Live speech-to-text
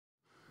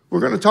We're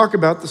going to talk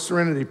about the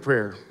Serenity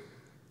prayer.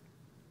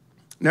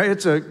 Now,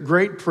 it's a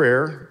great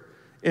prayer,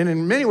 and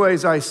in many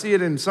ways, I see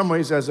it in some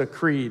ways as a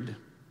creed.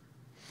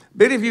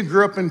 Many of you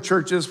grew up in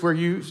churches where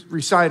you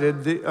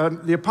recited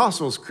the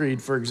Apostles'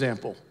 Creed, for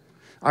example.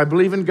 I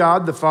believe in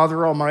God, the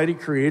Father Almighty,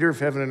 creator of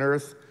heaven and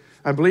earth.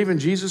 I believe in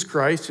Jesus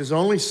Christ, his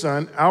only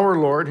Son, our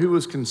Lord, who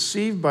was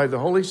conceived by the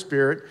Holy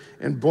Spirit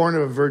and born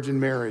of a Virgin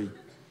Mary.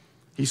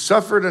 He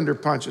suffered under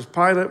Pontius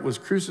Pilate, was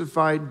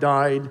crucified,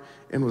 died,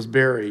 and was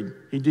buried.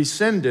 He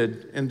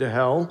descended into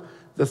hell.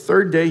 The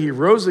third day he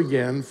rose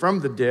again from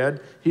the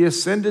dead. He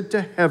ascended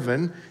to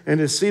heaven and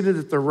is seated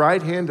at the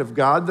right hand of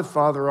God the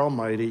Father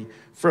Almighty.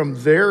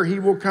 From there he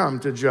will come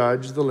to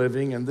judge the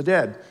living and the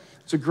dead.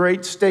 It's a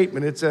great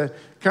statement. It's a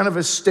kind of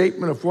a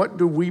statement of what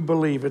do we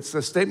believe. It's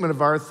a statement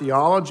of our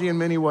theology in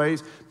many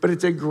ways, but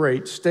it's a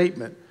great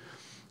statement.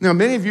 Now,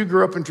 many of you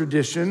grew up in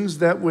traditions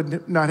that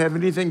would not have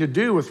anything to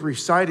do with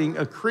reciting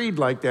a creed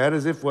like that,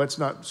 as if, well, it's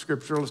not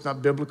scriptural, it's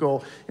not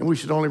biblical, and we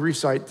should only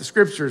recite the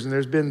scriptures. And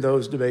there's been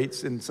those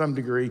debates in some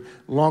degree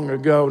long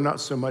ago, not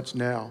so much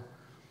now.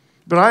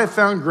 But I have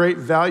found great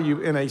value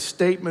in a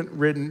statement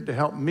written to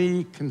help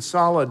me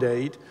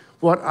consolidate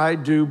what I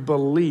do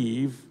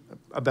believe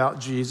about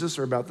Jesus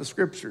or about the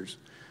scriptures.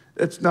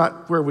 It's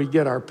not where we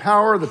get our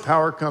power. The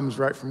power comes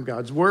right from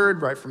God's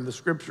word, right from the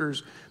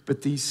scriptures.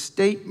 But these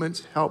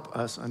statements help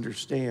us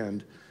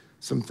understand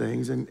some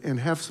things and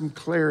have some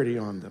clarity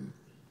on them.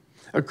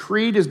 A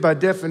creed is by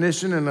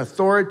definition an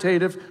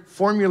authoritative,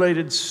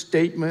 formulated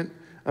statement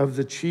of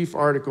the chief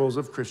articles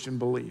of Christian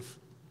belief.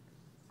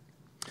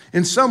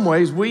 In some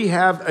ways, we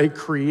have a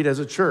creed as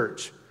a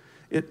church.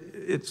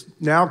 It's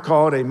now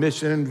called a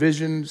mission and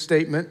vision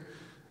statement.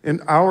 And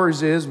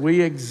ours is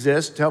we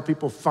exist to help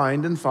people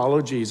find and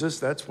follow Jesus.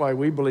 That's why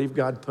we believe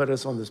God put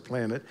us on this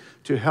planet,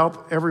 to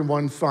help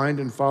everyone find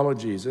and follow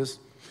Jesus.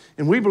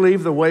 And we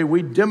believe the way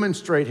we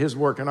demonstrate his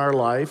work in our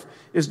life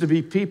is to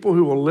be people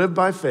who will live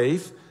by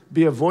faith,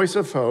 be a voice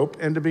of hope,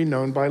 and to be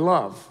known by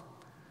love.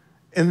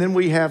 And then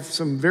we have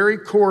some very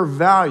core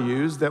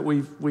values that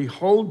we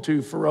hold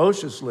to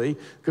ferociously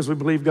because we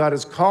believe God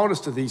has called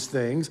us to these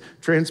things: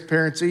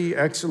 transparency,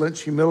 excellence,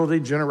 humility,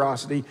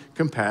 generosity,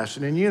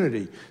 compassion, and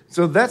unity.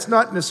 So that's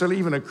not necessarily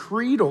even a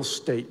creedal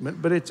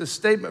statement, but it's a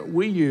statement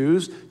we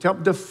use to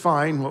help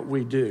define what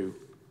we do.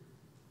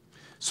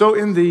 So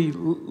in the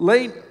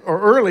late or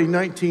early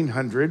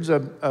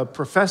 1900s, a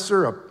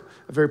professor, a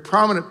very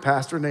prominent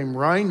pastor named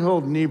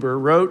Reinhold Niebuhr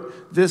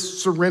wrote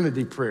this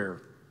Serenity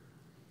prayer.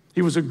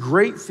 He was a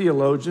great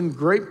theologian,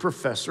 great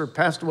professor,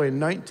 passed away in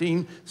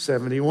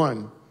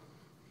 1971.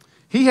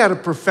 He had a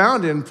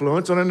profound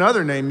influence on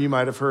another name you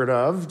might have heard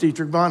of,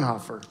 Dietrich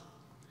Bonhoeffer.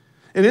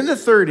 And in the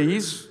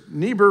 30s,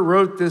 Niebuhr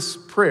wrote this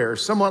prayer,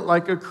 somewhat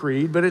like a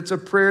creed, but it's a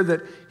prayer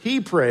that he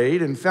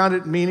prayed and found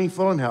it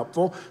meaningful and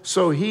helpful,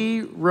 so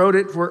he wrote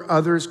it where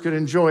others could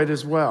enjoy it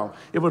as well.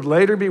 It would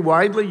later be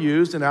widely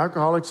used in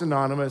Alcoholics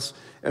Anonymous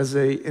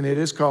and it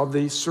is called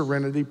the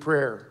Serenity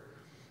Prayer.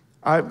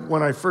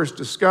 When I first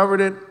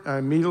discovered it, I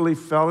immediately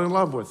fell in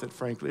love with it,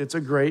 frankly. It's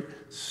a great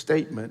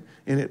statement,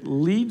 and it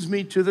leads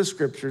me to the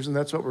scriptures, and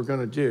that's what we're going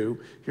to do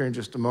here in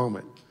just a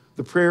moment.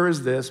 The prayer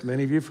is this,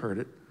 many of you have heard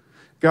it.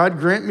 God,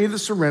 grant me the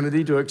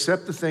serenity to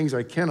accept the things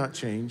I cannot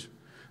change,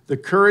 the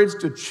courage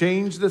to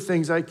change the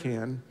things I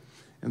can,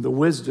 and the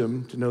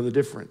wisdom to know the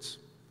difference.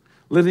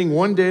 Living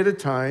one day at a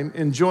time,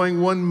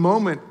 enjoying one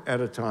moment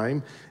at a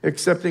time,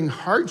 accepting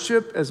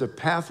hardship as a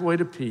pathway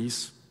to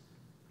peace,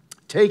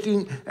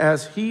 taking,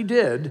 as he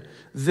did,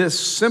 this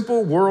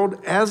simple world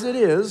as it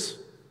is,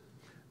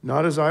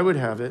 not as I would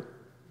have it,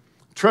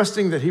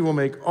 trusting that he will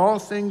make all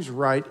things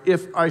right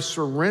if I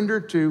surrender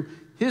to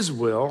his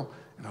will,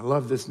 and I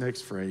love this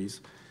next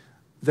phrase,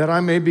 that I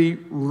may be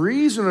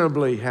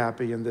reasonably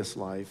happy in this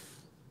life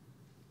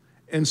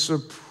and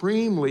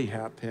supremely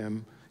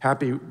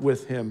happy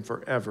with him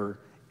forever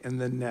in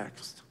the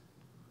next.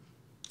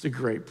 It's a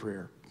great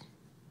prayer.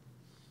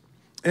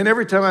 And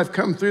every time I've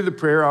come through the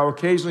prayer, I'll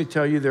occasionally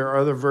tell you there are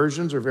other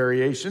versions or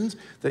variations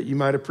that you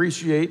might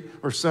appreciate,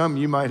 or some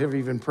you might have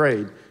even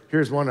prayed.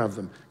 Here's one of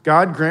them.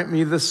 God, grant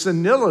me the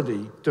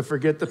senility to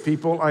forget the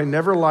people I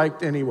never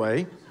liked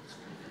anyway,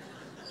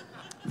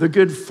 the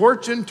good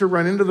fortune to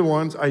run into the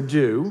ones I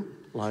do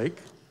like,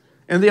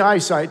 and the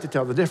eyesight to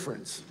tell the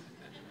difference.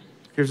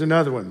 Here's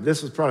another one.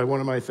 This is probably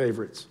one of my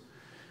favorites.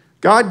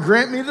 God,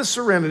 grant me the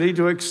serenity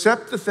to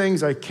accept the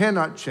things I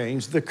cannot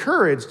change, the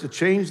courage to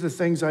change the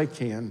things I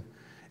can,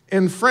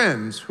 and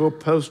friends who will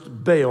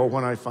post bail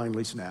when I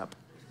finally snap.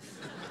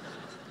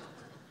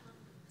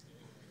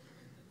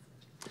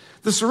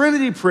 The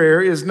Serenity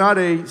Prayer is not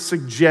a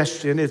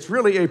suggestion. It's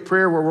really a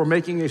prayer where we're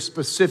making a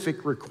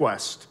specific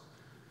request.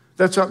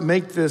 That's what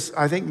brings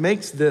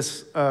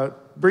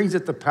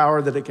it the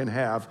power that it can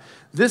have.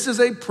 This is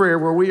a prayer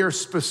where we are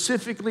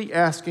specifically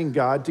asking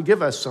God to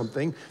give us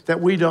something that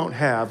we don't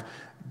have.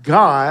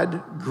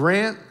 God,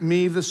 grant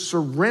me the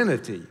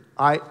serenity.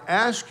 I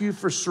ask you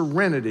for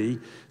serenity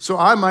so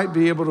I might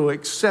be able to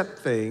accept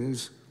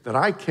things that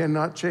I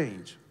cannot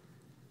change.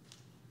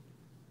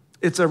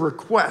 It's a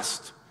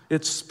request.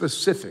 It's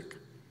specific.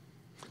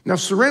 Now,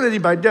 serenity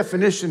by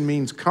definition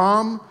means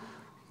calm,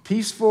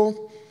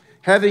 peaceful,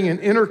 having an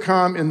inner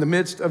calm in the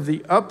midst of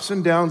the ups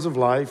and downs of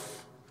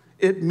life.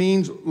 It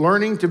means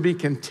learning to be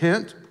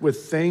content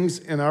with things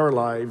in our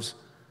lives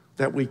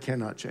that we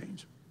cannot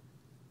change.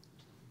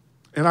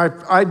 And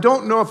I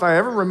don't know if I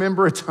ever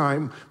remember a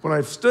time when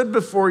I've stood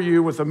before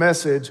you with a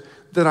message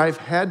that I've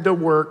had to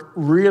work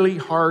really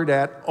hard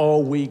at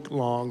all week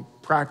long,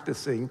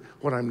 practicing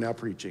what I'm now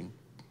preaching.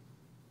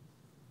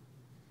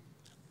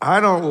 I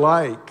don't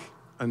like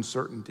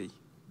uncertainty.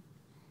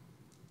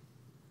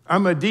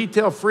 I'm a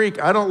detail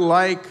freak. I don't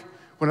like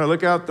when I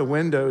look out the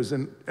windows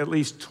and at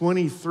least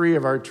 23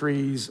 of our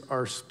trees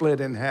are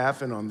split in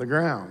half and on the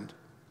ground.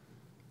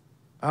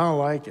 I don't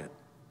like it.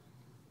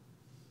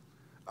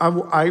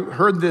 I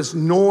heard this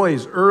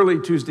noise early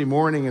Tuesday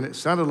morning, and it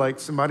sounded like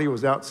somebody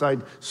was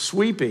outside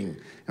sweeping.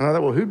 And I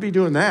thought, well, who'd be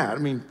doing that? I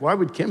mean, why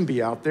would Kim be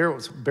out there? It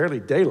was barely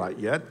daylight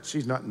yet.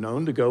 She's not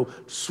known to go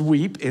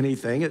sweep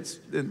anything. It's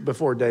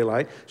before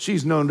daylight.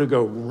 She's known to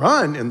go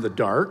run in the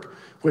dark,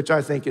 which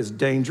I think is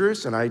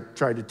dangerous. And I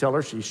tried to tell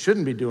her she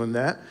shouldn't be doing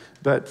that.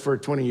 But for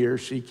 20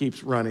 years, she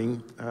keeps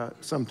running,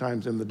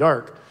 sometimes in the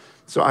dark.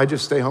 So I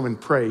just stay home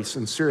and pray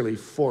sincerely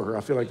for her.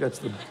 I feel like that's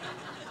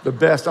the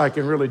best I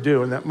can really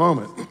do in that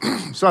moment.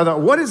 So I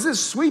thought, what is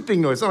this sweeping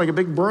noise? It sounded like a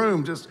big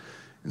broom.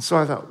 And so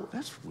I thought, well,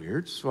 that's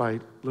weird. So I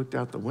looked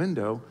out the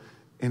window,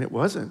 and it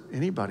wasn't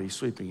anybody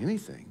sweeping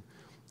anything.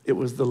 It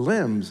was the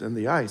limbs and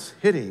the ice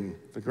hitting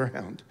the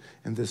ground,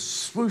 and this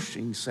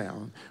swooshing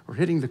sound, or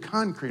hitting the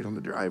concrete on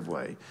the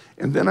driveway.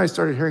 And then I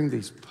started hearing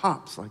these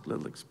pops like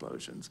little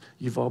explosions.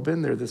 You've all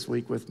been there this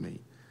week with me.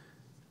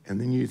 And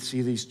then you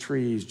see these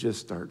trees just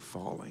start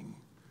falling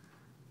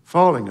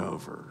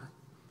over.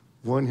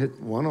 One hit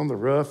one on the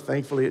roof.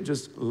 Thankfully, it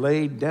just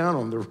laid down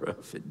on the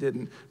roof. It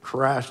didn't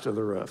crash to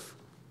the roof.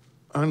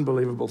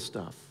 Unbelievable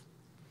stuff.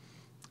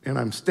 And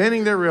I'm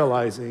standing there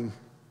realizing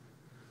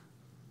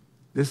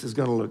this is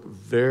going to look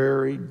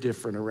very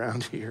different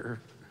around here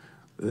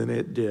than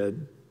it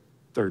did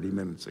 30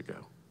 minutes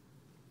ago.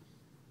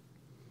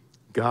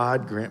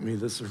 God grant me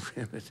the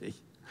serenity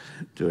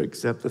to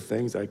accept the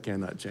things I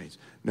cannot change.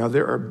 Now,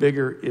 there are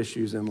bigger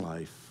issues in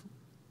life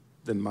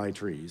than my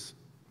trees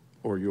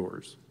or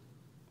yours.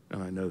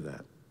 And I know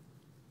that.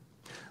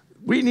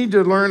 We need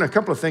to learn a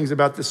couple of things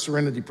about this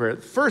serenity prayer.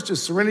 First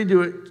is serenity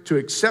to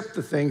accept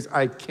the things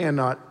I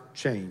cannot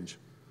change.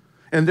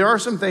 And there are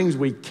some things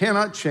we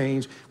cannot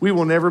change, we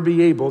will never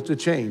be able to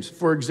change.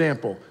 For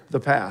example, the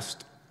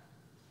past.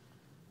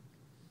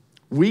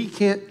 We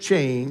can't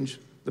change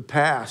the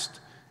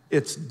past.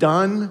 It's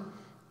done,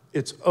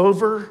 it's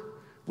over.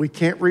 We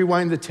can't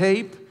rewind the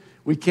tape.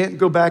 We can't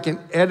go back and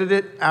edit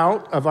it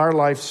out of our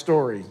life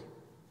story.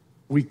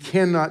 We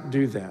cannot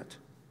do that.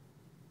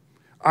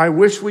 I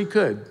wish we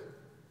could.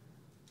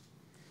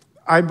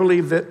 I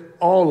believe that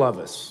all of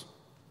us,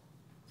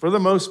 for the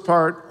most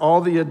part,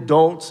 all the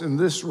adults in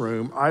this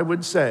room, I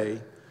would say,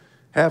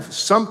 have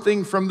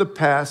something from the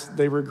past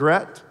they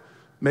regret,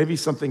 maybe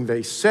something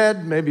they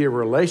said, maybe a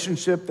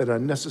relationship that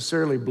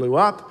unnecessarily blew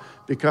up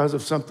because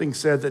of something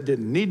said that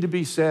didn't need to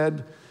be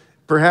said.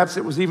 Perhaps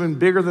it was even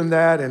bigger than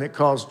that, and it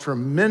caused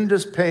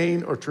tremendous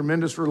pain or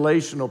tremendous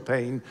relational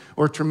pain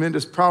or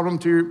tremendous problem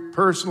to you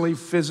personally,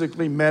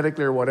 physically,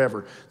 medically, or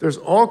whatever. There's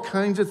all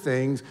kinds of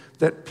things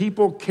that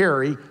people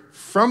carry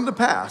from the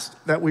past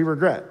that we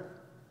regret.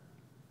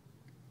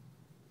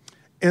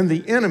 And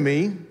the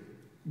enemy,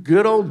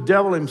 good old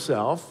devil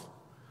himself,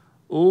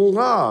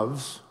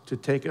 loves to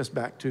take us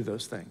back to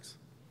those things.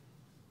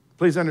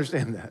 Please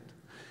understand that.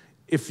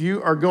 If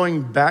you are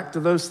going back to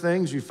those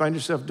things, you find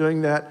yourself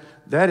doing that,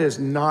 that is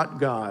not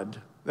God.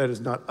 That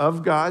is not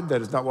of God.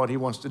 That is not what he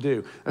wants to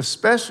do.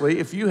 Especially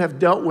if you have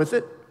dealt with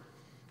it.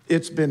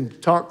 It's been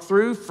talked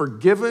through,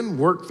 forgiven,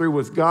 worked through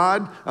with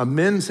God.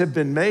 Amends have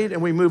been made,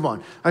 and we move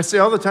on. I say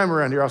all the time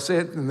around here, I'll say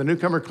it in the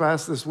newcomer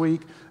class this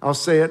week. I'll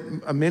say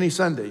it many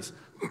Sundays.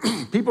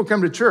 People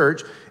come to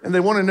church, and they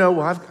want to know,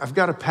 well, I've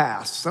got a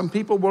past. Some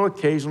people will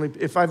occasionally,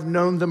 if I've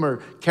known them or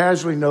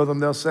casually know them,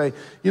 they'll say,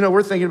 you know,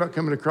 we're thinking about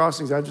coming to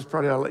Crossings. I just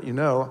probably ought to let you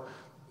know,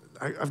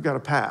 I've got a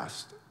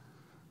past.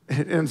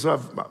 And so,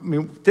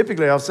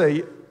 typically I'll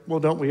say, well,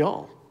 don't we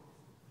all?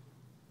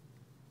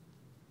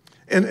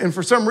 And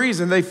for some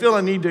reason, they feel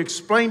a need to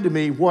explain to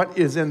me what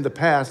is in the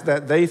past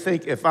that they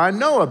think if I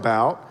know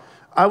about,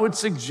 I would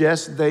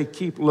suggest they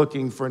keep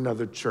looking for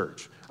another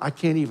church. I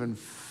can't even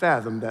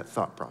fathom that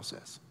thought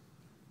process,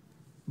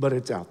 but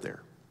it's out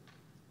there.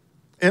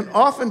 And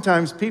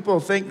oftentimes people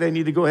think they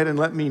need to go ahead and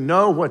let me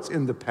know what's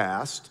in the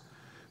past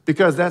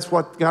because that's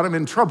what got them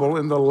in trouble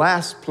in the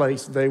last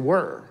place they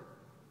were.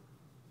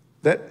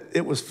 That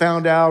it was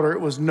found out or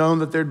it was known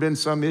that there'd been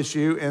some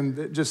issue and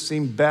it just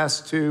seemed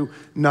best to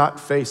not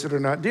face it or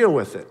not deal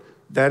with it.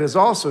 That is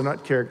also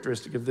not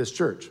characteristic of this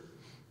church.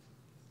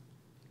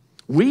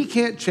 We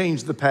can't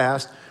change the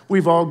past.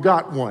 We've all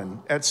got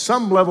one at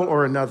some level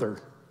or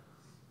another.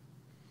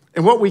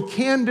 And what we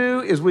can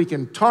do is we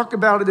can talk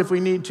about it if we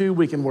need to.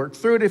 We can work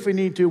through it if we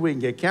need to. We can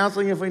get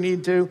counseling if we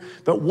need to.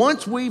 But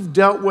once we've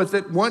dealt with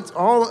it, once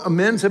all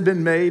amends have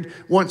been made,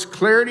 once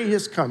clarity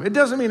has come, it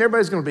doesn't mean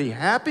everybody's going to be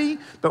happy,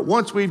 but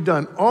once we've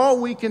done all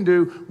we can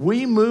do,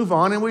 we move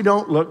on and we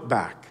don't look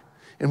back.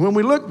 And when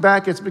we look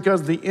back, it's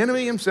because the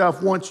enemy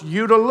himself wants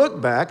you to look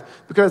back,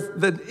 because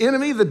the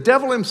enemy, the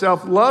devil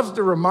himself, loves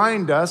to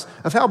remind us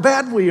of how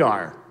bad we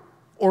are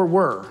or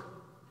were.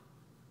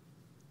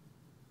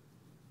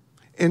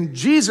 And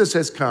Jesus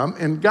has come,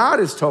 and God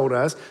has told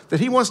us that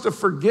he wants to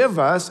forgive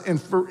us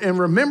and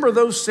remember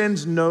those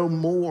sins no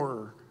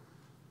more.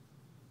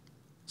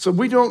 So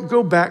we don't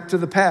go back to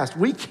the past.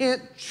 We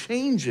can't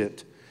change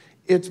it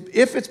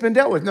if it's been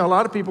dealt with. Now, a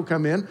lot of people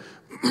come in,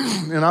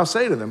 and I'll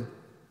say to them,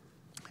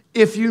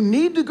 if you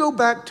need to go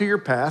back to your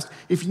past,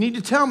 if you need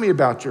to tell me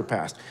about your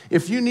past,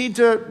 if you need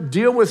to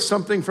deal with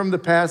something from the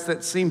past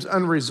that seems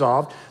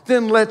unresolved,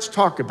 then let's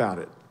talk about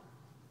it.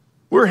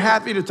 We're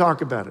happy to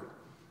talk about it.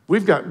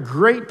 We've got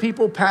great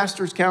people,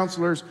 pastors,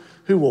 counselors,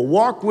 who will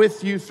walk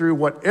with you through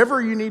whatever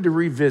you need to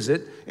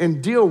revisit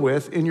and deal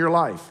with in your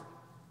life.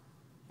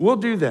 We'll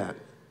do that.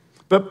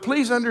 But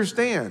please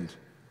understand,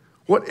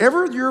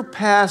 whatever your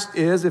past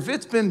is, if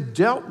it's been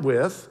dealt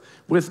with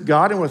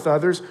God and with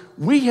others,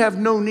 we have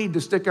no need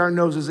to stick our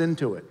noses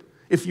into it.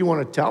 If you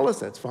want to tell us,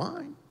 that's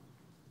fine.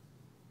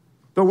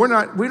 But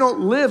we don't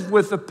live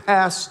with the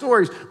past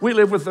stories. We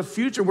live with the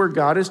future where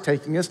God is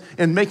taking us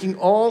and making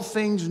all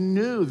things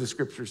new, the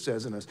scripture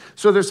says in us.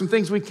 So there's some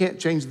things we can't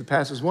change. The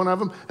past is one of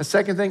them. A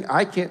second thing,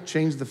 I can't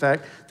change the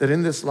fact that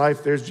in this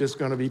life there's just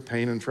going to be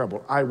pain and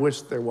trouble. I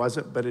wish there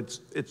wasn't, but it's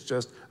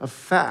just a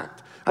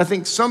fact. I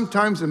think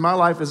sometimes in my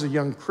life as a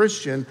young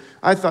Christian,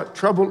 I thought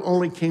trouble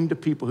only came to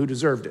people who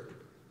deserved it.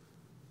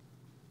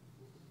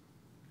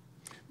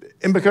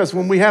 And because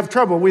when we have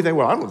trouble, we think,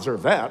 well, I don't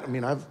deserve that.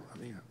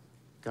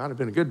 God, I've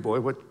been a good boy.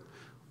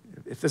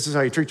 If this is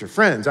how you treat your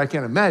friends, I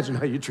can't imagine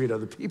how you treat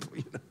other people.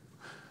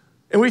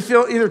 And we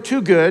feel either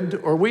too good,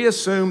 or we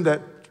assume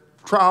that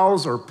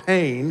trials or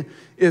pain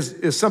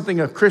is something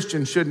a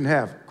Christian shouldn't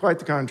have. Quite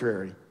the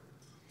contrary.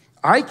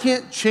 I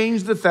can't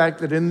change the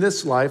fact that in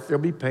this life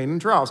there'll be pain and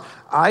trials.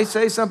 I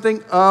say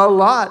something a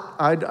lot.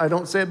 I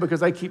don't say it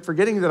because I keep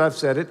forgetting that I've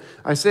said it.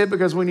 I say it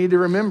because we need to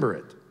remember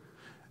it.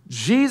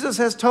 Jesus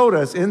has told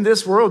us in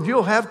this world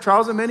you'll have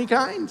trials of many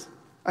kinds.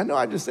 I know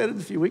I just said it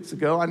a few weeks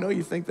ago. I know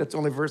you think that's the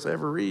only verse I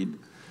ever read.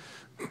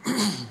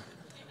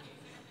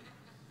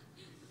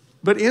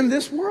 But in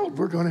this world,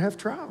 we're going to have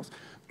trials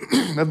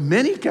of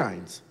many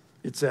kinds,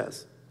 it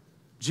says.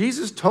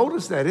 Jesus told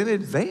us that in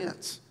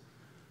advance.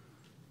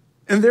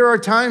 And there are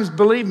times,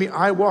 believe me,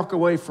 I walk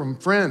away from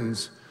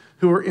friends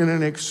who are in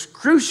an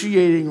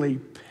excruciatingly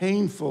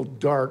painful,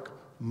 dark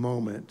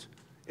moment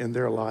in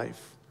their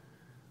life.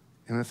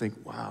 And I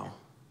think, wow,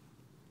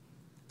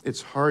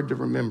 it's hard to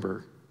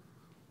remember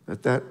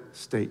that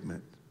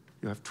statement,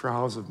 you have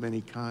trials of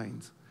many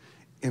kinds,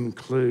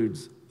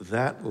 includes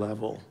that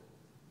level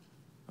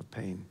of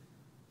pain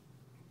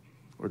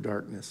or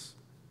darkness.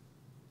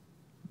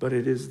 But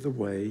it is the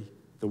way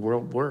the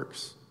world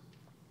works.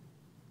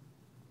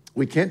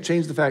 We can't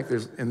change the fact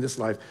there's in this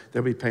life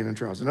there'll be pain and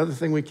trials. Another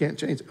thing we can't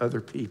change,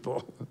 other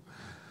people.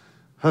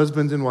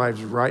 Husbands and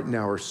wives right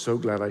now are so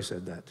glad I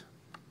said that.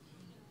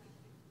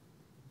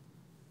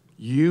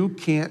 You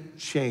can't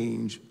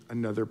change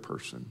another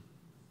person.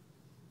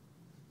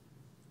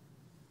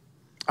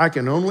 I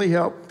can only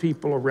help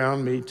people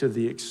around me to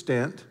the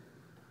extent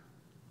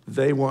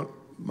they want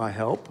my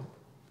help,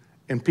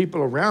 and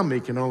people around me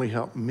can only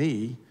help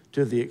me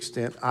to the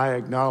extent I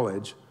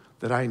acknowledge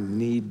that I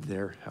need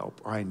their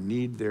help or I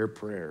need their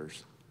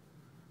prayers.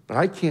 But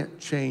I can't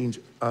change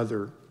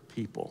other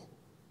people.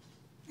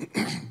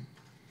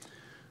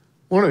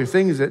 One of the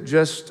things that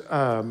just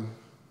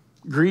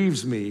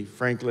grieves me,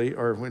 frankly,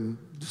 are when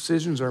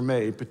decisions are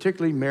made,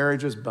 particularly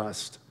marriages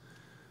bust,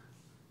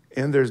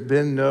 and there's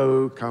been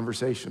no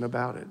conversation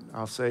about it.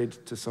 I'll say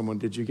to someone,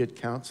 did you get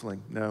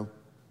counseling? No.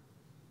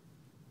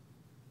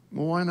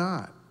 Well, why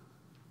not?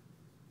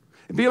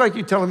 It'd be like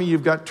you telling me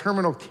you've got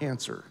terminal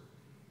cancer.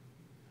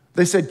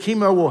 They said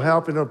chemo will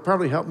help, and it'll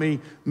probably help me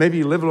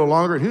maybe live a little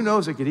longer. And who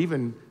knows, it could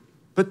even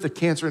put the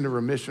cancer into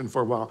remission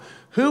for a while.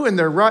 Who in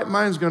their right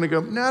mind is going to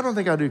go, no, I don't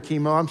think I'll do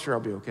chemo. I'm sure I'll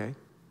be okay.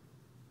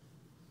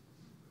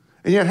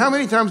 And yet, how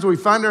many times do we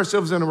find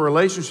ourselves in a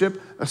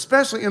relationship,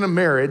 especially in a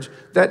marriage,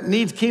 that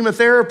needs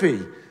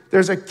chemotherapy?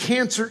 There's a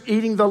cancer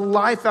eating the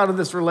life out of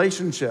this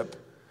relationship.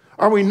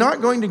 Are we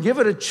not going to give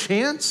it a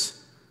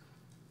chance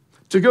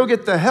to go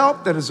get the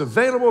help that is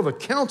available, the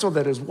counsel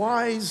that is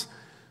wise,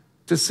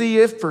 to see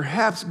if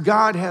perhaps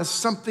God has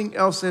something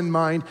else in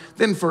mind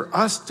than for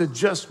us to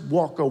just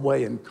walk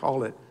away and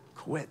call it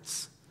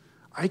quits?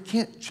 I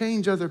can't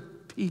change other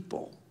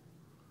people.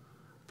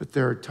 But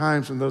there are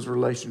times when those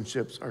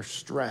relationships are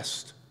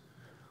stressed.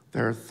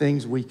 There are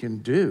things we can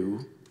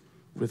do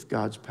with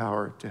God's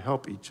power to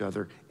help each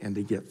other and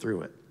to get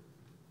through it.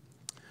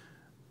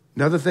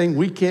 Another thing,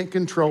 we can't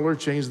control or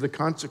change the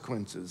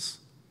consequences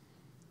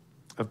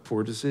of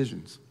poor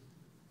decisions.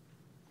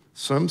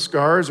 Some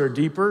scars are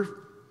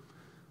deeper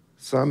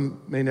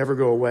Some may never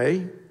go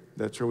away.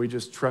 That's where we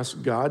just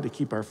trust God to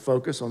keep our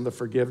focus on the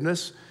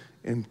forgiveness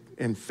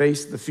and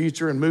face the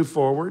future and move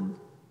forward.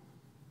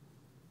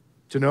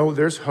 To know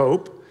there's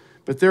hope.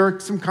 But there are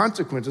some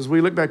consequences. We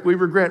look back, we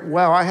regret,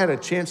 wow, I had a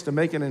chance to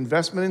make an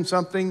investment in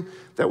something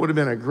that would have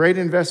been a great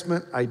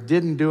investment. I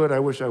didn't do it. I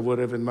wish I would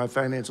have, and my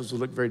financials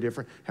would look very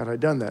different had I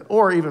done that.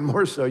 Or even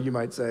more so, you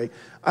might say,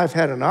 I've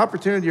had an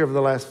opportunity over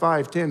the last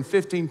 5, 10,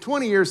 15,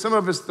 20 years, some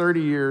of us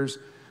 30 years,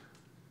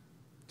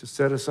 to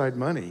set aside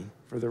money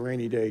for the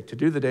rainy day, to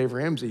do the Dave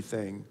Ramsey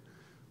thing,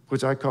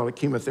 which I call it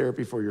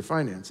chemotherapy for your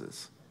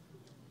finances.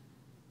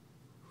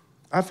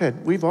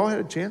 We've all had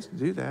a chance to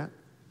do that.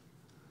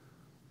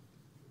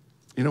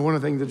 You know, one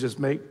of the things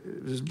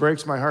that just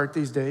breaks my heart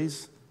these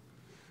days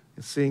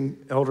is seeing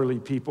elderly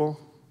people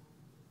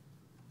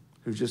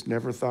who just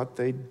never thought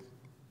they'd,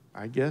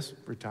 I guess,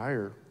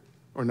 retire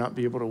or not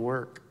be able to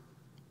work.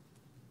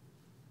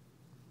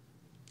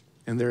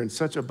 And they're in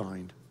such a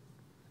bind.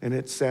 And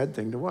it's a sad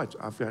thing to watch.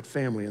 I've got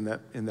family in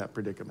that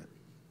predicament.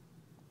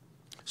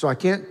 So I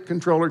can't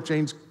control or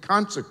change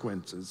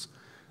consequences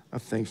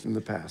of things from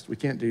the past. We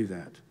can't do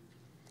that.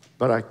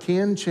 But I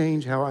can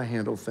change how I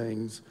handle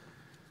things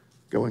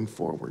going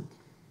forward.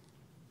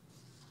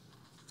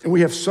 And we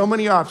have so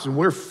many options.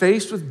 We're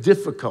faced with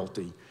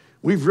difficulty.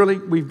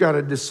 We've got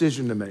a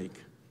decision to make.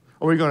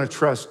 Are we going to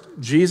trust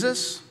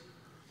Jesus?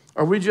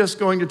 Are we just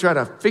going to try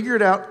to figure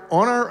it out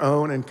on our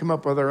own and come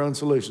up with our own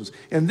solutions?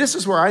 And this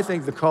is where I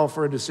think the call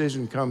for a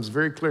decision comes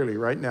very clearly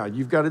right now.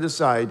 You've got to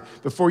decide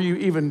before you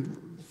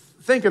even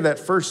think of that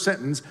first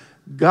sentence,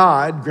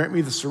 God, grant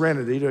me the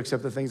serenity to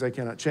accept the things I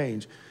cannot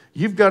change.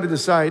 You've got to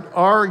decide,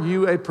 are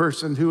you a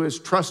person who is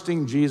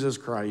trusting Jesus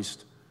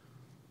Christ?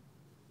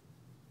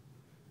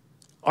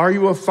 Are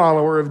you a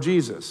follower of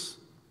Jesus?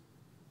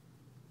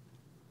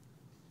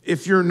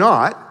 If you're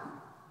not,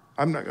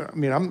 I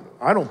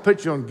don't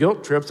put you on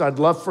guilt trips. I'd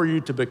love for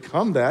you to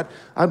become that.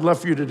 I'd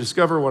love for you to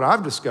discover what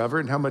I've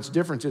discovered and how much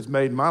difference it's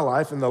made in my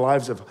life and the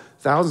lives of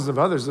thousands of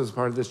others as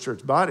part of this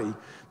church body.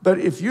 But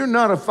if you're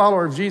not a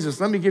follower of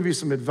Jesus, let me give you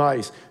some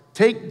advice.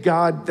 Take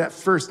God, that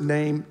first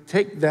name,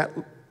 take that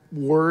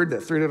word,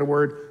 that three-letter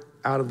word,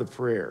 out of the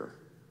prayer.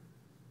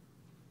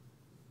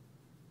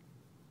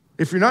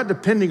 If you're not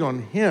depending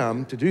on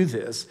him to do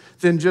this,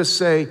 then just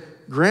say,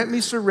 grant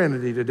me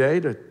serenity today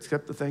to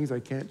accept the things I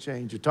can't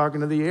change. You're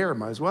talking to the air,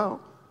 might as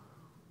well.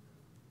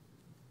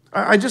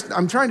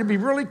 I'm trying to be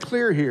really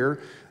clear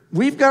here.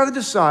 We've got to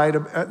decide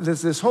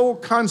this whole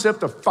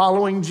concept of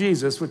following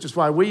Jesus, which is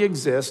why we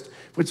exist,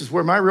 which is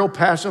where my real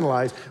passion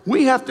lies.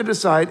 We have to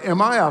decide,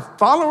 am I a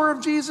follower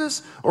of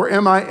Jesus or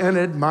am I an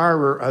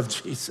admirer of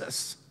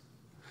Jesus?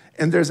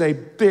 And there's a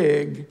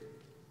big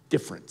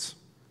difference.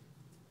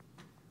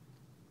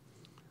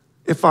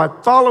 If I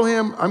follow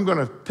him, I'm going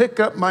to pick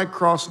up my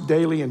cross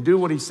daily and do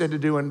what he said to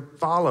do and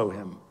follow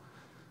him.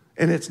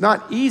 And it's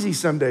not easy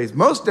some days.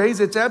 Most days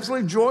it's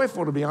absolutely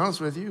joyful, to be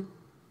honest with you.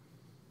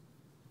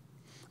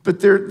 But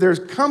there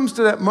comes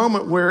to that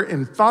moment where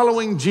in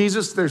following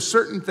Jesus, there's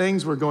certain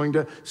things we're going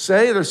to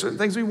say, there's certain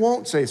things we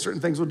won't say,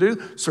 certain things we'll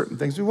do, certain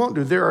things we won't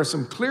do. There are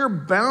some clear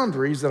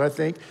boundaries that I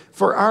think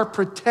for our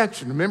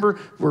protection. Remember,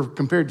 we're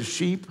compared to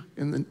sheep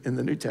in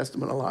the New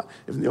Testament a lot,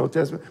 in the Old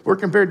Testament. We're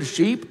compared to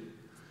sheep.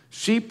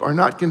 Sheep are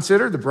not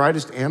considered the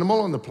brightest animal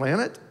on the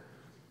planet.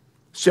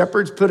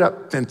 Shepherds put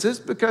up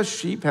fences because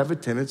sheep have a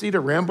tendency to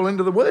ramble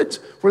into the woods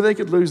where they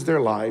could lose their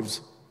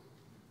lives.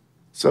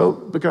 So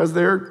because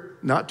they're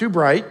not too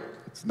bright,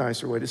 it's a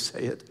nicer way to say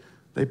it,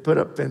 they put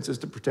up fences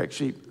to protect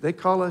sheep. They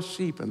call us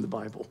sheep in the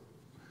Bible.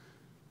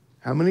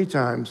 How many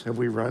times have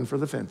we run for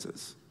the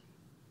fences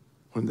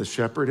when the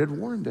shepherd had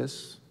warned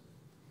us,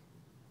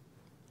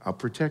 I'll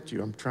protect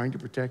you, I'm trying to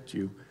protect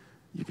you.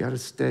 You got to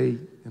stay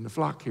in the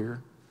flock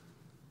here.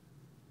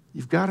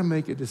 You've got to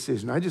make a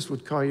decision. I just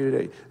would call you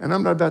today, and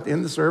I'm not about to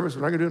end the service.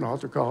 We're not going to do an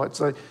altar call. It's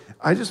like,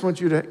 I just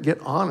want you to get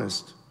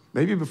honest.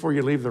 Maybe before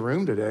you leave the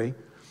room today,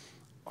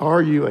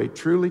 are you a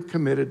truly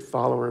committed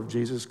follower of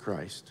Jesus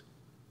Christ?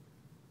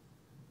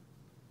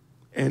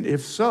 And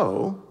if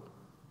so,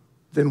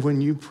 then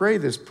when you pray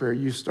this prayer,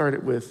 you start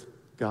it with,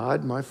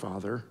 God, my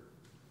Father,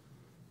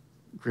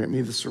 grant me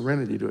the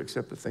serenity to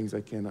accept the things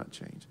I cannot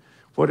change.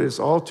 What is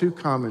all too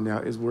common now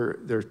is where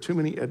there are too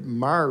many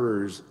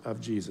admirers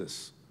of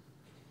Jesus.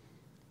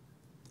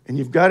 And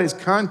you've got his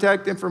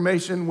contact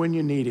information when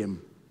you need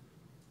him.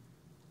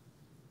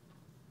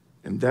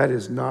 And that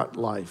is not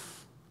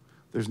life.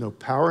 There's no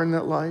power in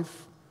that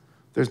life.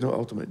 There's no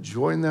ultimate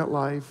joy in that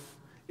life.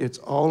 It's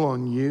all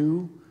on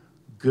you.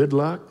 Good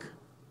luck.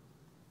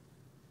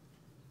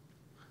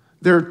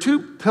 There are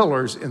two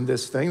pillars in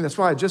this thing. That's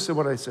why I just said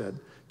what I said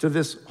to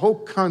this whole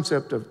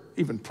concept of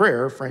even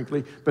prayer,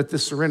 frankly, but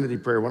this serenity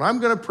prayer. When I'm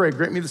going to pray,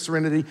 grant me the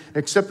serenity,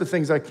 accept the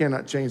things I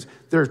cannot change,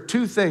 there are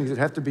two things that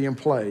have to be in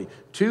play,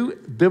 two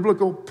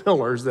biblical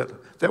pillars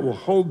that will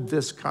hold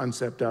this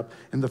concept up.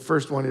 And the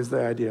first one is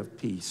the idea of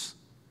peace.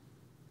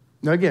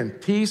 Now again,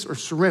 peace or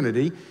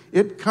serenity,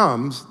 it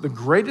comes, the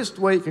greatest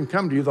way it can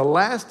come to you, the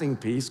lasting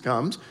peace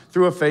comes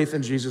through a faith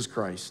in Jesus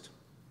Christ.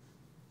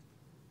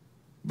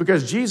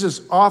 Because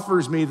Jesus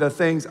offers me the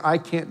things I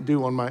can't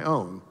do on my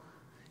own.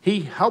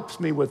 He helps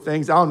me with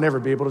things I'll never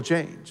be able to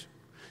change.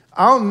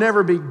 I'll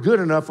never be good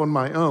enough on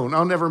my own.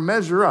 I'll never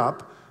measure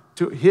up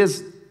to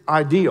his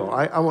ideal.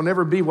 I will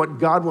never be what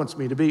God wants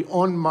me to be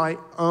on my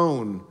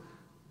own.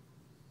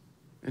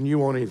 And you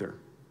won't either.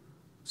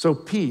 So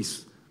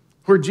peace,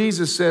 where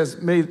Jesus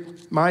says, may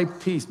my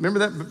peace, remember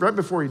that right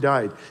before he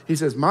died, he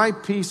says, my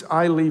peace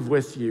I leave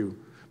with you.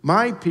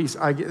 My peace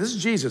I give, this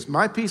is Jesus,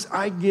 my peace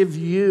I give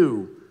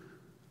you.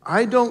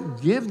 I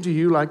don't give to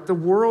you like the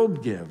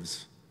world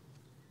gives.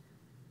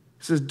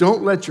 He says,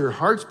 don't let your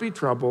hearts be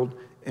troubled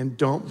and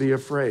don't be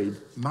afraid.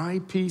 My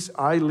peace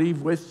I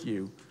leave with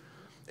you.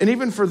 And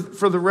even for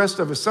the rest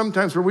of us,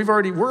 sometimes where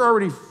we're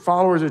already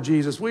followers of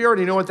Jesus, we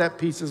already know what that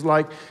peace is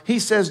like. He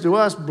says to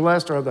us,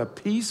 blessed are the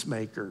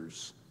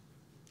peacemakers.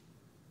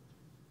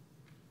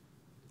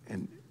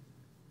 And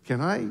can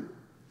I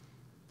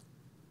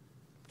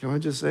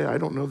just say, I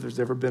don't know if there's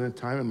ever been a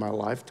time in my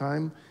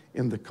lifetime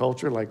in the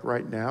culture like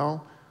right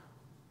now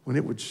when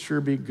it would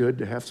sure be good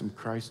to have some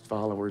Christ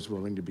followers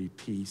willing to be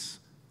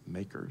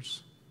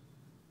peacemakers.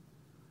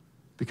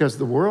 Because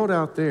the world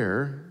out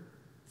there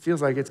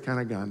feels like it's kind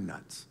of gone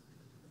nuts.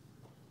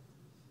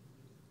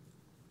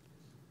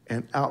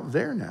 And out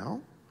there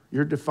now,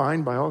 you're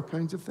defined by all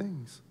kinds of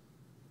things.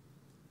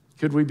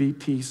 Could we be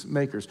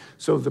peacemakers?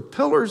 So the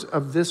pillars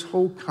of this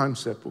whole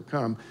concept will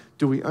come.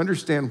 Do we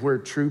understand where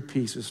true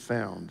peace is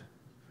found?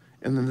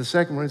 And then the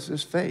second one is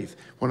this faith.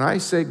 When I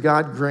say,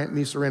 God, grant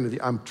me serenity,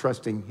 I'm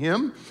trusting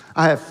him.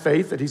 I have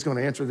faith that he's going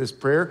to answer this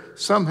prayer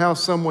somehow,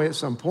 some way, at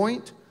some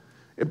point.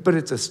 But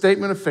it's a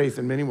statement of faith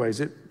in many ways.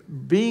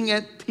 Being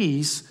at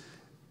peace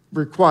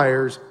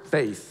requires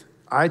faith.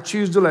 I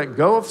choose to let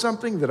go of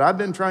something that I've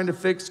been trying to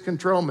fix,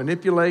 control,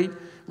 manipulate,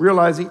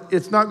 realizing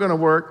it's not going to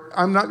work.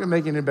 I'm not going to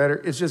make it any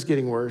better. It's just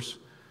getting worse.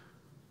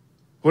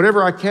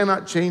 Whatever I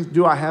cannot change,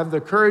 do I have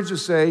the courage to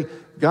say,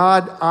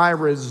 God, I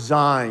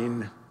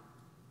resign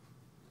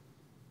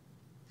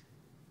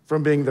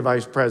from being the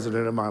vice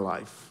president of my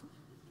life.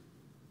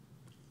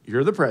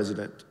 You're the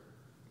president.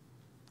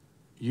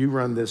 You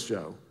run this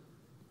show.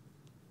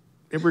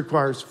 It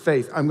requires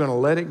faith. I'm going to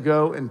let it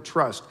go and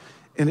trust.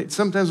 And it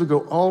sometimes will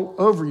go all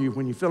over you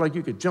when you feel like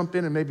you could jump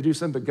in and maybe do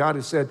something, but God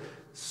has said,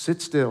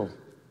 sit still,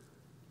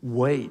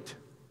 wait,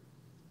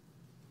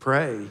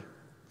 pray,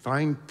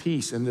 find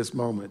peace in this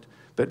moment.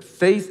 But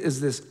faith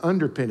is this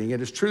underpinning. It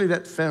is truly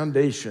that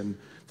foundation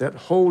that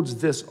holds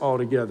this all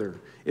together.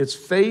 It's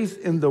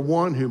faith in the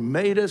one who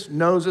made us,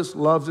 knows us,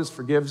 loves us,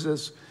 forgives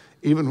us,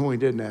 even when we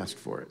didn't ask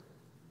for it.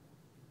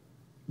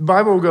 The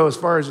Bible will go as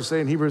far as to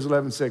say in Hebrews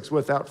 11:6,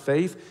 without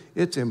faith,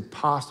 it's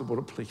impossible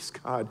to please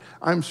God.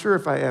 I'm sure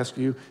if I ask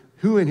you,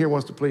 who in here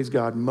wants to please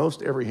God,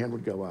 most every hand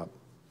would go up,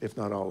 if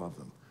not all of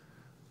them.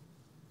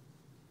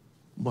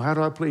 Well, how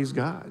do I please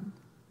God?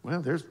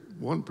 Well, there's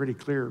one pretty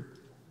clear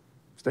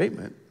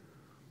statement.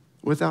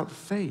 Without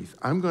faith,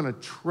 I'm going to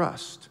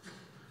trust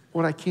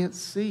what I can't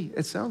see.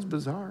 It sounds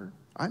bizarre.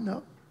 I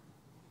know.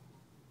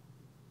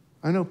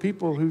 I know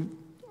people who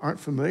aren't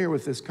familiar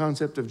with this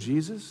concept of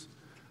Jesus.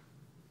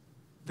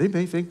 They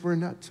may think we're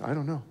nuts. I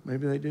don't know.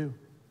 Maybe they do.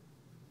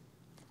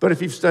 But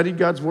if you've studied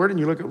God's word and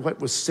you look at what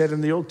was said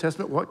in the Old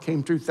Testament, what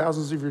came through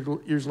thousands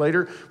of years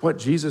later, what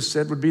Jesus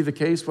said would be the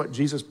case, what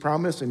Jesus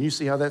promised, and you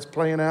see how that's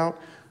playing out,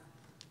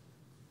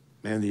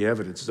 man, the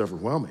evidence is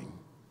overwhelming.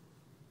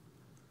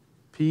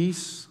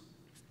 Peace,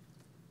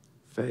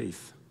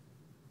 faith.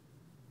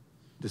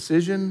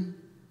 Decision,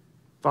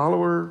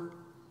 follower,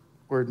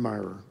 or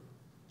admirer.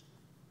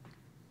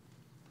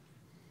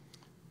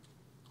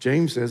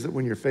 James says that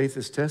when your faith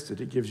is tested,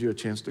 it gives you a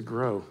chance to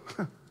grow.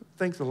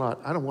 Thanks a lot.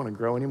 I don't want to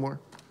grow anymore.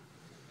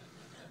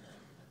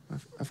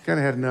 I've kind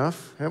of had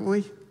enough, haven't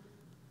we?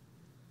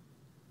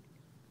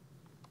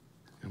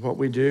 And what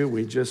we do,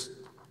 we just,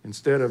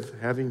 instead of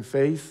having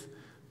faith,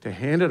 to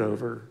hand it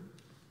over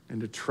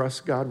and to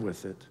trust God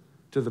with it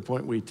to the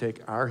point we take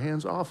our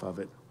hands off of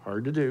it,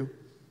 hard to do.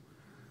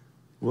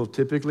 We'll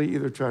typically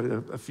either try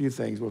to, a few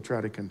things, we'll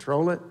try to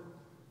control it.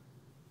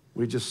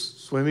 We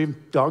just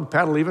swim, dog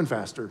paddle even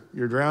faster.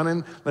 You're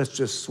drowning, let's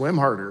just swim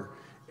harder.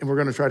 And we're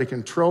gonna try to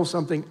control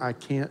something I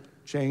can't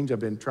change. I've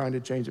been trying to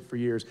change it for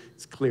years.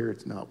 It's clear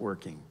it's not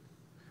working.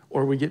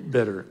 Or we get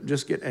bitter,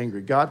 just get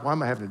angry. God, why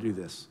am I having to do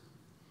this?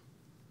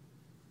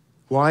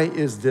 Why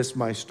is this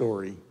my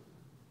story?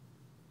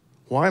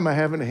 Why am I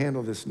having to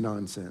handle this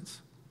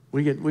nonsense?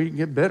 We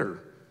get bitter.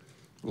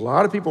 A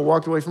lot of people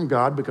walked away from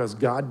God because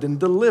God didn't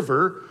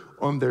deliver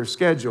on their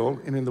schedule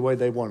and in the way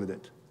they wanted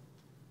it.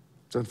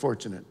 It's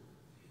unfortunate.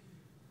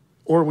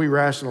 Or we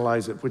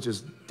rationalize it, which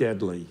is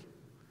deadly.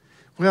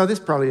 Well, this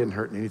probably isn't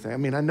hurting anything. I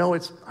mean, I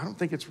don't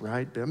think it's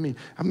right, but I mean,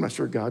 I'm not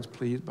sure God's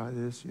pleased by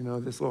this,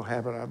 this little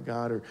habit I've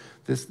got or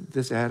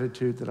this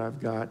attitude that I've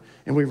got.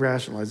 And we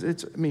rationalize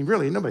it.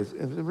 Really, is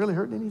it really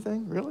hurting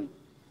anything? Really?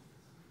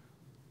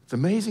 It's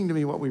amazing to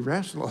me what we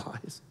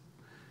rationalize.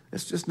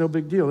 It's just no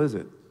big deal, is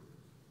it?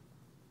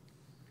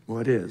 Well,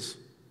 it is.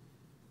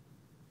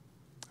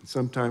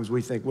 Sometimes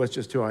we think, well, it's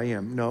just who I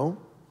am. No.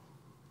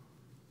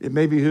 It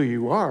may be who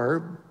you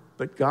are,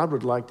 but God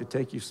would like to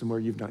take you somewhere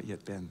you've not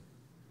yet been.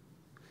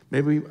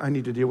 Maybe I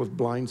need to deal with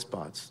blind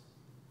spots.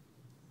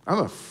 I'm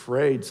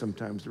afraid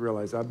sometimes to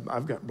realize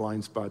I've got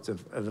blind spots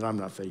that I'm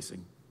not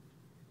facing.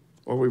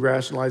 Or we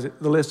rationalize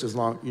it. The list is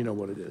long. You know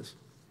what it is.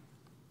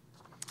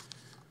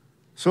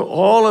 So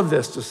all of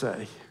this to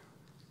say,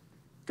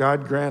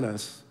 God grant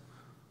us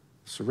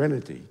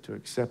serenity to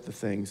accept the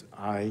things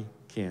I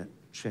can't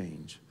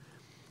change.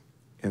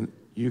 And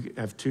you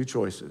have two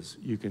choices.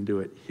 You can do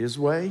it His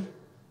way.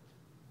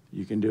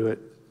 You can do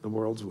it the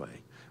world's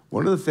way.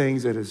 One of the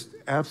things that has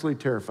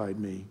absolutely terrified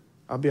me,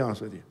 I'll be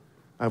honest with you,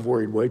 I've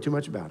worried way too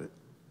much about it,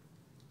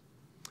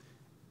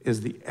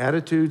 is the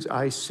attitudes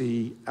I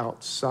see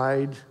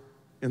outside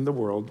in the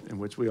world in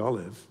which we all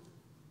live.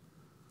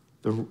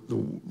 The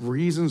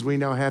reasons we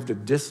now have to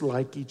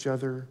dislike each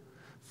other.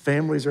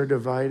 Families are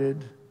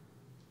divided.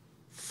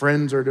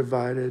 Friends are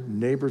divided.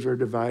 Neighbors are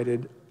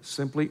divided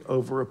simply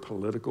over a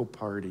political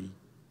party.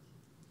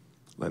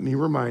 Let me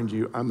remind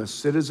you, I'm a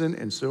citizen,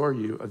 and so are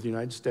you, of the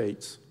United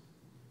States.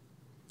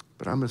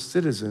 But I'm a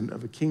citizen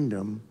of a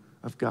kingdom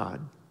of God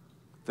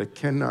that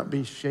cannot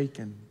be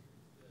shaken.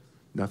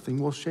 Nothing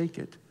will shake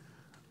it.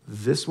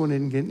 This one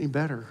didn't get any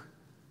better.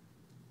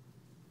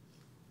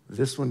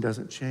 This one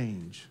doesn't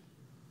change.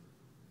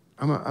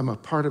 I'm a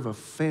part of a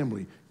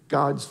family,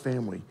 God's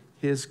family,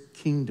 His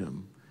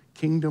kingdom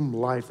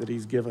life that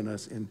He's given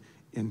us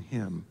in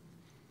Him.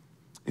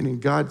 And in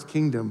God's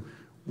kingdom,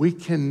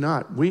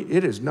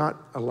 it is not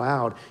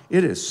allowed,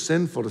 it is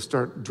sinful to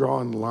start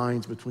drawing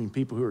lines between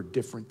people who are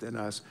different than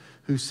us,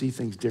 who see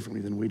things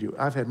differently than we do.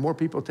 I've had more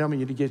people tell me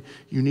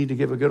you need to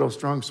give a good old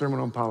strong sermon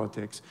on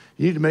politics.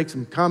 You need to make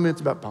some comments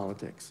about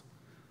politics.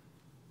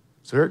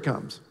 So here it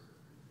comes.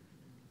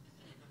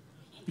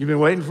 You've been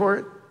waiting for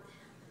it?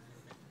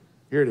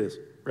 Here it is.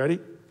 Ready?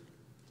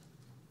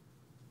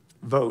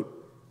 Vote.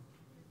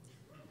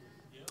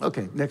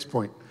 Okay, next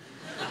point.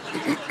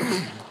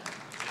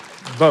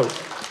 Vote.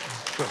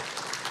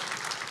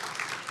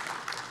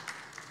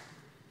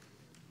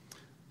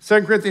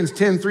 2 Corinthians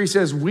 10:3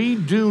 says, we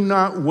do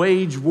not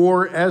wage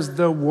war as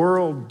the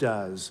world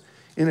does.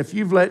 And if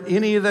you've let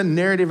any of the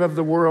narrative of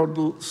the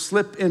world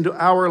slip into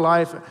our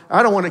life,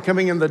 I don't want it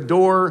coming in the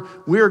door.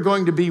 We're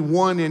going to be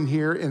one in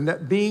here, and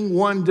that being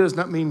one does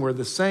not mean we're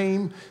the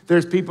same.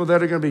 There's people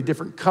that are going to be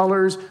different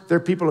colors. There are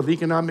people of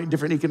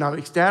different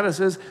economic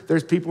statuses.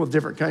 There's people with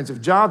different kinds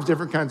of jobs,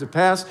 different kinds of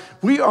paths.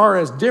 We are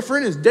as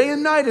different as day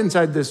and night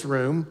inside this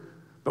room,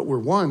 but we're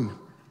one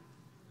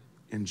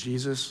in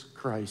Jesus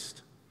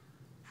Christ.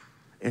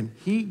 And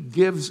He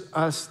gives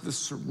us the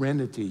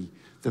serenity,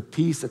 the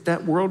peace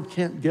that world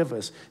can't give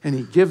us. And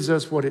He gives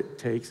us what it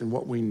takes and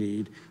what we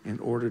need in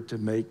order to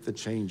make the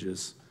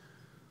changes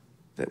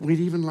that we'd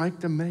even like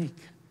to make,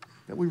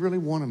 that we really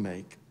want to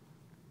make,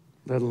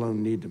 let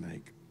alone need to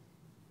make.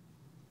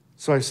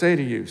 So I say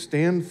to you,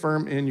 stand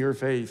firm in your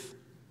faith.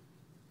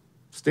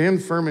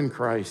 Stand firm in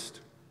Christ.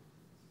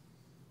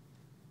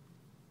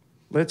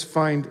 Let's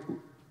find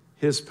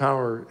His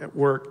power at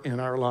work in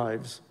our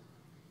lives.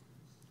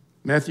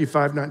 Matthew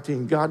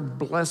 5:19, God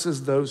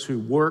blesses those who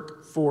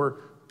work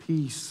for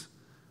peace.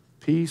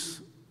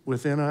 Peace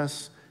within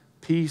us,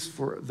 peace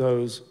for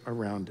those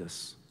around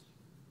us.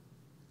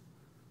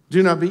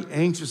 Do not be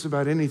anxious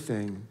about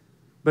anything,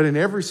 but in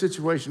every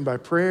situation by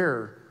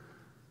prayer,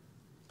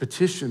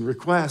 petition,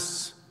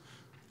 requests,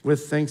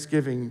 with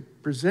thanksgiving,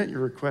 present your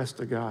request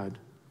to God.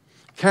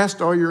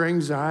 Cast all your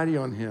anxiety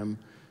on Him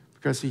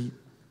because He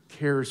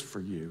cares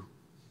for you.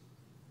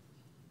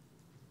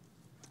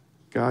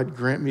 God,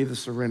 grant me the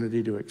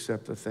serenity to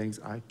accept the things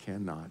I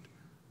cannot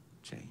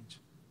change.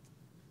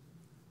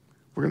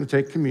 We're going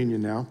to take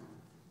communion now.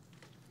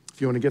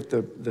 If you want to get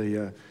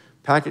the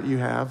packet you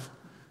have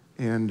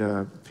and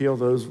peel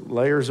those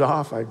layers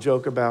off, I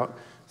joke about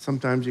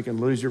sometimes you can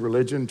lose your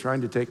religion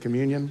trying to take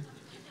communion.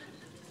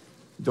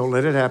 Don't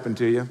let it happen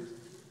to you.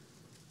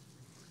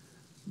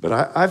 But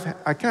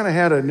I kind of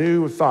had a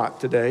new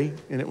thought today,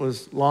 and it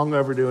was long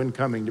overdue in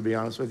coming, to be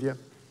honest with you.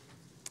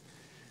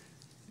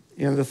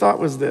 And the thought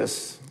was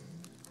this.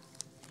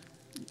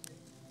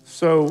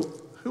 So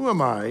who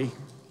am I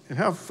and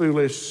how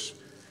foolish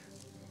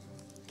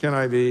can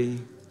I be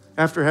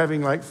after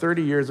having like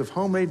 30 years of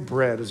homemade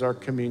bread as our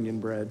communion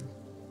bread?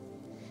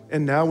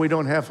 And now we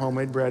don't have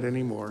homemade bread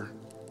anymore.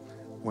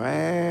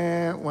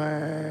 Wah,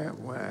 wah,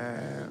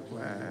 wah,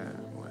 wah,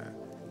 wah.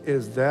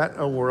 Is that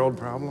a world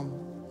problem?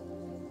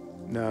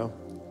 No.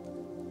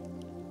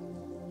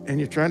 And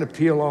you're trying to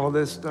peel all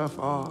this stuff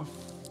off.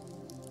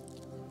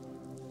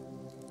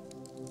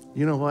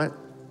 You know what?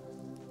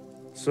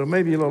 So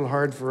maybe a little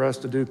hard for us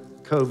to do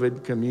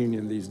COVID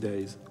communion these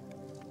days.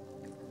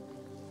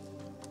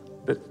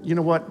 But you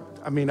know what?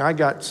 I mean, I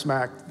got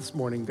smacked this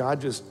morning. God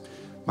just,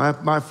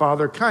 my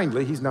father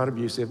kindly, he's not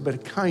abusive,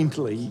 but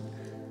kindly,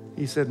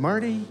 he said,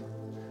 Marty,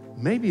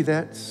 maybe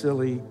that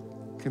silly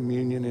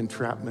communion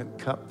entrapment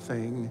cup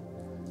thing,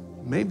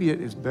 maybe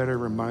it is a better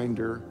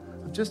reminder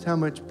of just how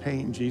much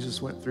pain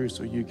Jesus went through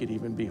so you could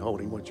even be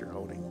holding what you're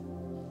holding.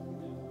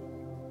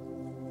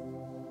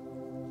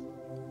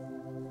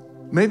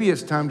 Maybe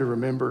it's time to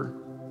remember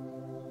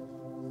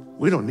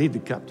We don't need the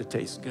cup to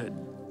taste good.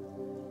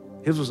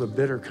 His was a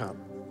bitter cup.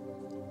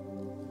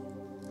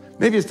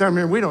 Maybe it's time to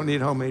remember we don't need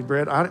homemade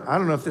bread. I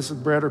don't know if this is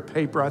bread or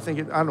paper. I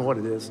don't know what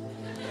it is.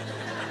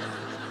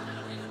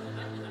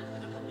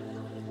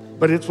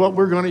 But it's what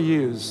we're going to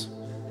use.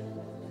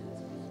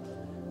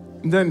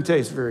 It doesn't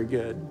taste very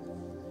good.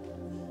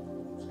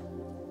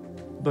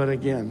 But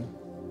again,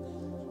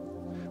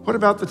 what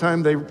about the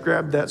time they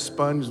grabbed that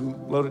sponge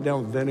and loaded it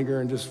down with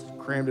vinegar and just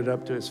crammed it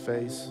up to his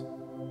face?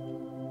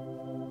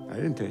 That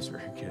didn't taste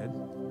very good.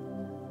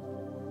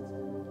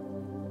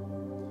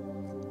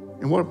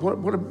 And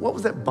what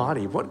was that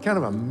body? What kind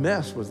of a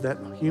mess was that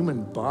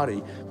human body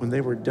when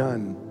they were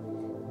done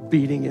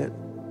beating it,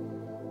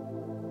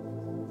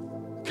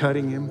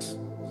 cutting him,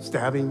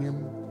 stabbing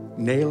him,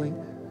 nailing?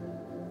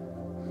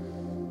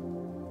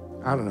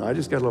 I don't know. I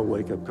just got a little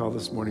wake-up call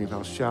this morning of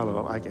how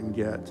shallow I can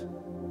get.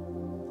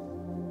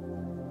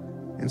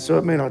 And so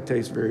it may not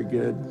taste very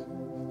good,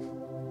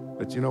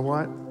 but you know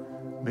what?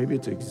 Maybe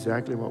it's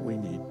exactly what we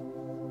need.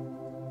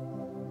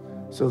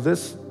 So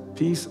this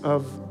piece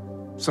of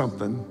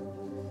something,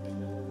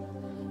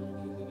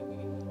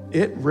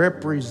 it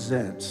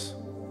represents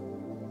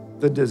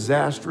the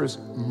disastrous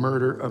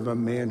murder of a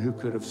man who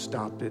could have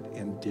stopped it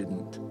and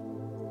didn't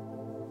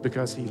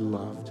because he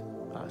loved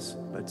us.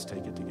 Let's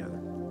take it together.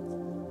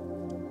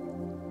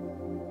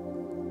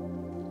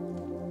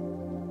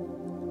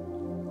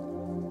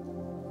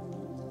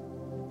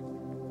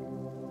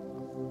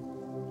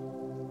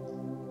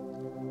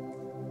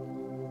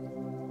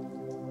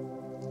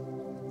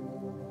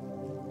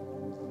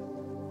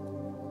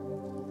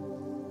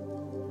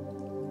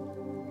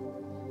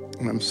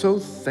 And I'm so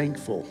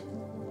thankful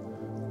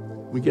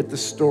we get the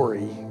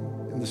story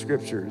in the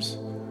scriptures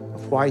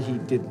of why he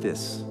did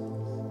this.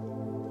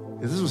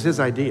 This was his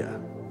idea.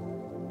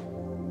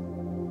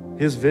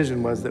 His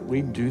vision was that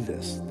we do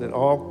this, that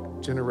all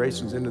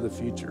generations into the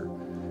future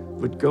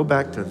would go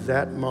back to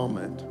that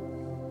moment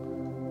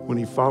when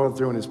he followed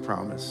through on his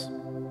promise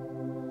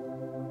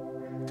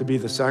to be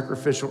the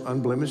sacrificial,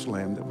 unblemished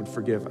lamb that would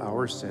forgive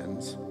our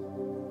sins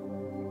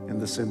and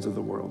the sins of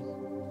the world.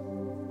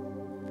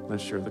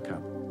 Let's share the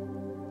cup.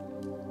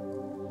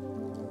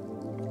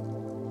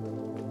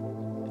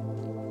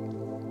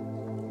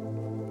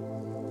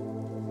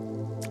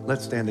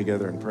 Let's stand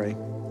together and pray.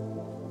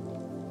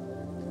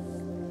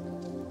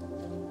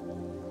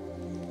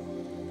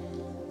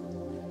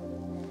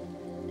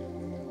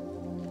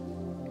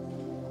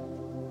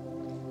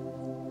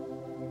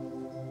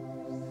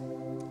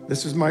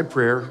 This is my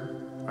prayer.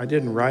 I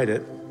didn't write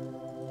it.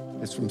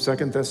 It's from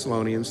 2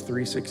 Thessalonians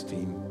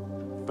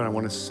 3:16, but I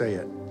want to say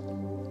it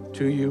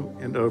to you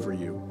and over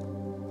you.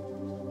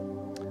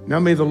 Now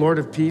may the Lord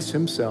of peace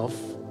himself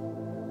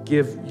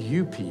give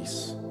you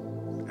peace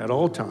at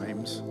all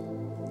times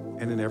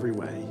and in every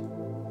way.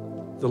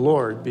 The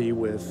Lord be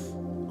with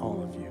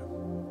all of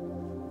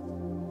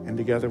you. And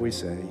together we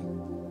say,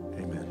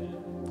 amen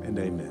and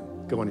amen.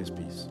 Go in his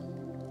peace.